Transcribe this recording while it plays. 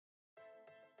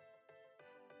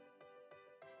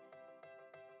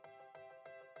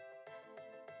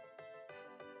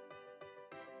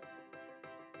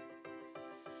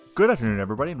Good afternoon,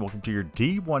 everybody, and welcome to your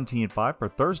D1T5 for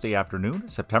Thursday afternoon,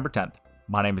 September 10th.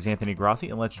 My name is Anthony Grassi,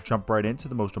 and let's jump right into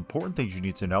the most important things you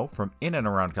need to know from in and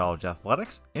around college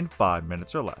athletics in 5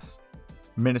 minutes or less.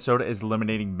 Minnesota is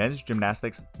eliminating men's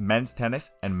gymnastics, men's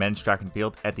tennis, and men's track and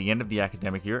field at the end of the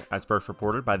academic year, as first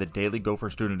reported by the Daily Gopher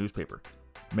student newspaper.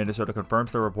 Minnesota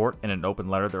confirms the report in an open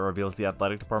letter that reveals the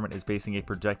athletic department is facing a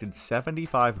projected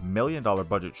 $75 million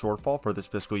budget shortfall for this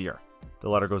fiscal year. The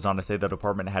letter goes on to say the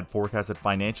department had forecasted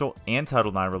financial and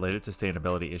Title IX related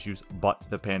sustainability issues, but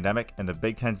the pandemic and the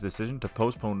Big Ten's decision to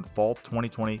postpone fall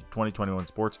 2020-2021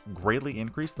 sports greatly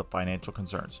increased the financial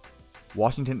concerns.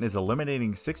 Washington is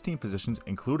eliminating 16 positions,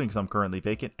 including some currently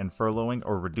vacant, and furloughing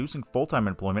or reducing full-time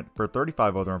employment for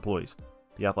 35 other employees.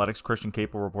 The Athletics' Christian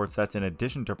Capel reports that's in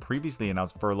addition to previously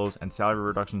announced furloughs and salary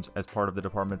reductions as part of the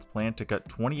department's plan to cut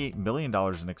 $28 million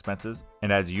in expenses,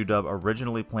 and adds UW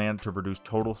originally planned to reduce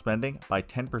total spending by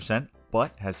 10%,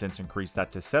 but has since increased that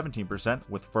to 17%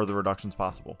 with further reductions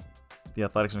possible. The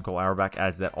Athletics' Nicole Auerbach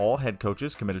adds that all head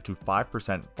coaches committed to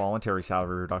 5% voluntary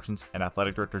salary reductions, and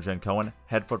Athletic Director Jen Cohen,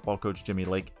 head football coach Jimmy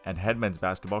Lake, and head men's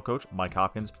basketball coach Mike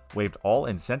Hopkins waived all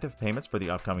incentive payments for the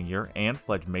upcoming year and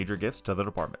pledged major gifts to the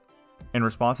department. In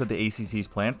response to the ACC's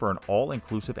plan for an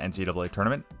all-inclusive NCAA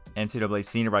tournament, NCAA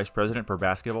Senior Vice President for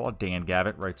Basketball Dan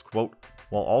Gavitt writes, quote,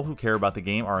 "While all who care about the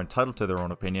game are entitled to their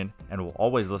own opinion and will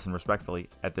always listen respectfully,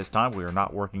 at this time we are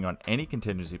not working on any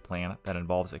contingency plan that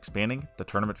involves expanding the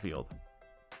tournament field."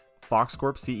 Fox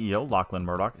Corp CEO Lachlan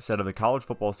Murdoch said of the college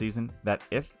football season that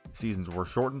if seasons were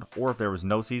shortened or if there was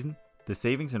no season, the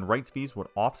savings in rights fees would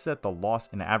offset the loss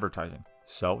in advertising,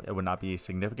 so it would not be a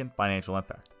significant financial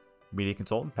impact. Media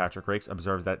consultant Patrick Rakes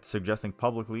observes that suggesting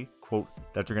publicly, quote,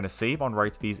 that you're going to save on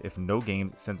rights fees if no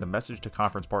games sends a message to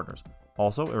conference partners.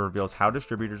 Also, it reveals how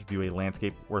distributors view a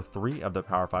landscape where 3 of the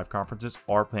Power 5 conferences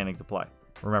are planning to play.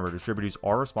 Remember, distributors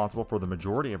are responsible for the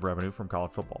majority of revenue from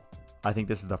college football. I think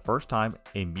this is the first time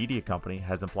a media company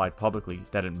has implied publicly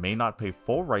that it may not pay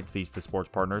full rights fees to sports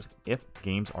partners if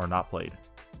games are not played.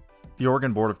 The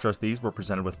Oregon Board of Trustees were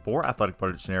presented with 4 athletic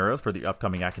budget scenarios for the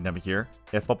upcoming academic year.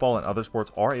 If football and other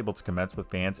sports are able to commence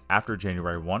with fans after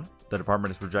January 1, the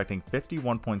department is projecting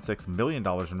 $51.6 million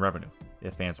in revenue.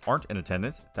 If fans aren't in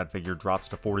attendance, that figure drops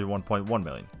to $41.1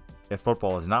 million. If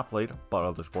football is not played, but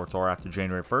other sports are after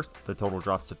January 1st, the total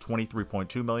drops to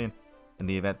 $23.2 million. In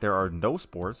the event there are no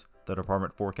sports, the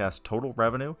department forecasts total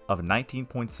revenue of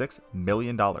 $19.6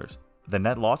 million. The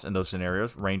net loss in those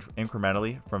scenarios range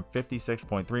incrementally from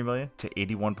 $56.3 million to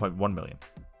 $81.1 million.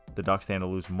 The Ducks stand to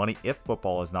lose money if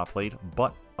football is not played,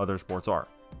 but other sports are.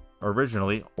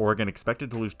 Originally, Oregon expected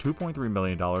to lose $2.3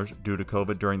 million due to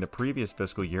COVID during the previous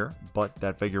fiscal year, but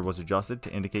that figure was adjusted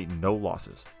to indicate no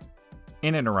losses.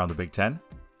 In and around the Big Ten,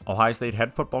 Ohio State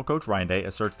head football coach Ryan Day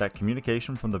asserts that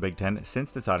communication from the Big Ten since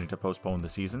deciding to postpone the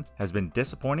season has been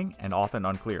disappointing and often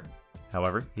unclear.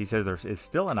 However, he says there is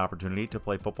still an opportunity to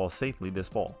play football safely this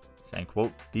fall, saying,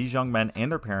 quote, "These young men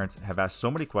and their parents have asked so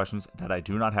many questions that I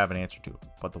do not have an answer to,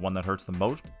 but the one that hurts the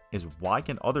most is why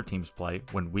can other teams play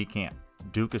when we can't?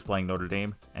 Duke is playing Notre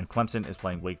Dame, and Clemson is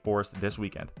playing Wake Forest this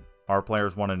weekend. Our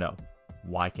players want to know,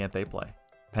 why can't they play?"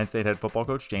 Penn State head football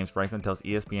coach James Franklin tells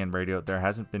ESPN Radio there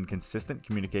hasn't been consistent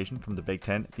communication from the Big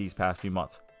Ten these past few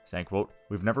months, saying, quote,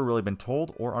 "We've never really been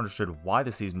told or understood why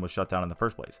the season was shut down in the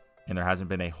first place, and there hasn't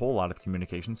been a whole lot of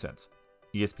communication since."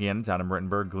 ESPN's Adam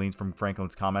Rittenberg gleans from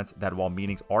Franklin's comments that while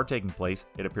meetings are taking place,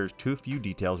 it appears too few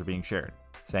details are being shared,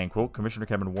 saying, quote, "Commissioner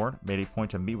Kevin Warren made a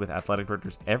point to meet with athletic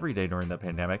directors every day during the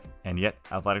pandemic, and yet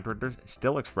athletic directors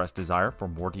still expressed desire for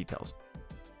more details."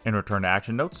 In return to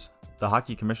action notes, the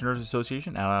Hockey Commissioners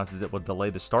Association announces it will delay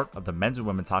the start of the men's and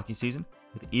women's hockey season,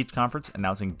 with each conference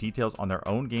announcing details on their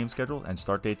own game schedules and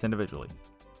start dates individually.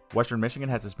 Western Michigan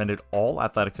has suspended all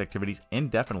athletics activities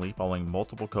indefinitely following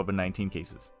multiple COVID-19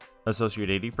 cases. Associate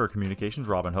AD for Communications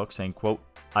Robin Hook saying, quote,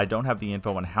 "I don't have the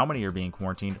info on how many are being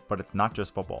quarantined, but it's not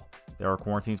just football. There are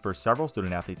quarantines for several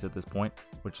student athletes at this point,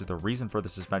 which is the reason for the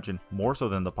suspension more so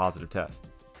than the positive test."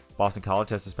 Boston College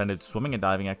has suspended swimming and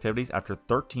diving activities after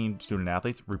 13 student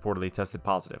athletes reportedly tested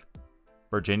positive.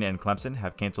 Virginia and Clemson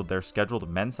have canceled their scheduled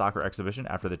men's soccer exhibition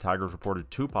after the Tigers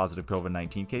reported 2 positive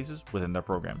COVID-19 cases within their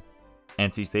program.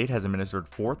 NC State has administered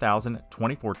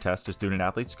 4,024 tests to student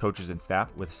athletes, coaches, and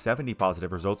staff with 70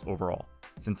 positive results overall.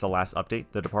 Since the last update,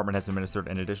 the department has administered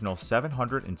an additional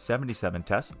 777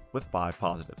 tests with 5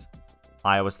 positives.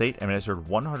 Iowa State administered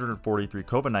 143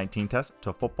 COVID-19 tests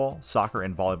to football, soccer,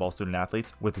 and volleyball student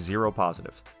athletes with 0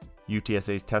 positives.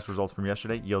 UTSA's test results from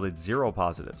yesterday yielded 0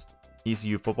 positives.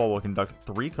 ECU football will conduct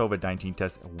 3 COVID-19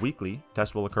 tests weekly.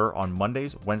 Tests will occur on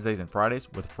Mondays, Wednesdays, and Fridays,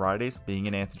 with Fridays being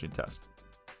an antigen test.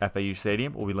 FAU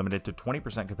Stadium will be limited to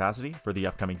 20% capacity for the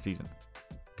upcoming season.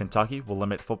 Kentucky will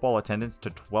limit football attendance to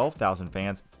 12,000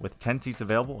 fans with 10 seats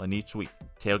available in each suite.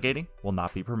 Tailgating will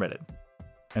not be permitted.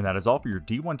 And that is all for your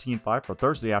D1 Teen 5 for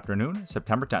Thursday afternoon,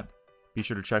 September 10th. Be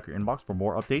sure to check your inbox for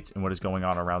more updates and what is going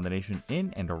on around the nation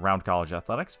in and around college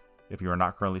athletics. If you are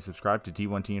not currently subscribed to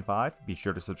D1 Teen 5, be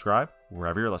sure to subscribe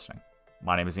wherever you're listening.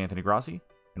 My name is Anthony Grossi,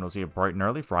 and we'll see you bright and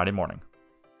early Friday morning.